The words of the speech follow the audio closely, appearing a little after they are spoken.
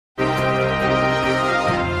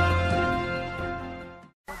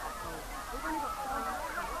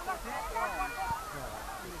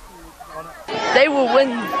win.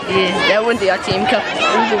 Yeah, they'll win the ITM Cup.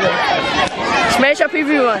 Easily. Smash up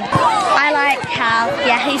everyone. I like Carl.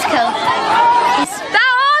 Yeah, he's cool.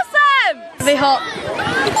 They're awesome! They're hot.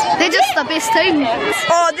 They're just the best team.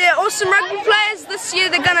 Oh, they're awesome rugby players. This year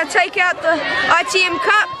they're going to take out the ITM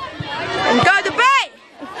Cup and go to Bay.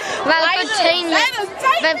 They're a good team.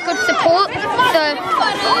 They have good support. So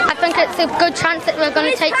I think it's a good chance that we're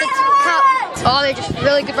going to take the cup. Oh, they're just a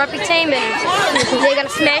really good rugby team, and they're going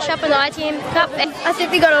to smash up in the ITM Cup. I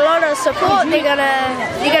think they got a lot of support. They're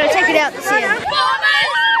gonna take it out this year.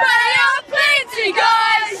 Plenty,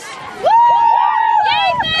 guys!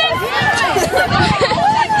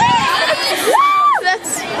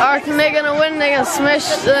 I reckon they're gonna win. They're gonna smash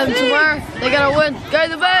them tomorrow. They're gonna win. Go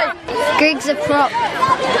the Bay! Greg's a prop.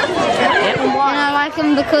 And I like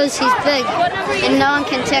him because he's big and no one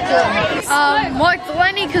can tackle him. Mike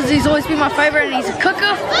Delaney, because he's always been my favourite, and he's a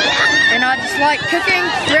cooker. And I just like cooking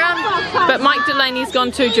around. But Mike Delaney's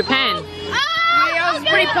gone to Japan. Yeah, I was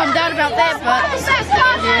pretty bummed out about that, but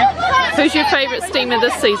yeah. Who's your favourite steamer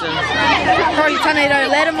this season? Probably Tornado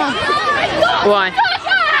Latimer. Why?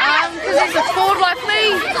 Because he's a forward like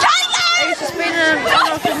me. He's just been an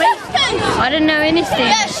for me. I didn't know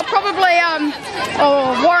anything. Probably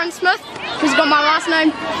Warren Smith, who's got my last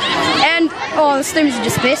name. And the steamers are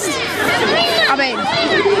just best. I mean,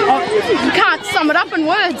 you can't sum it up in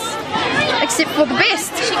words, except for the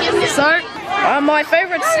best. So, my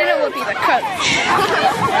favourite steamer would be the coach.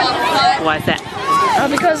 Why is that?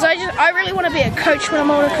 Because I really want to be a coach when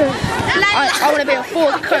I'm older. I want to be a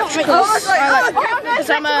forward coach because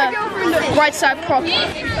I'm a right side prop.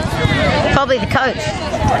 Probably the coach.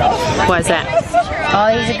 Why is that? Oh,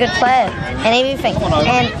 he's a good player and everything.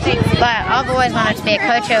 And I've always wanted to be a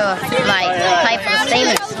coach or play for the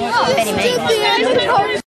Steamers. Pretty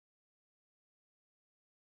me.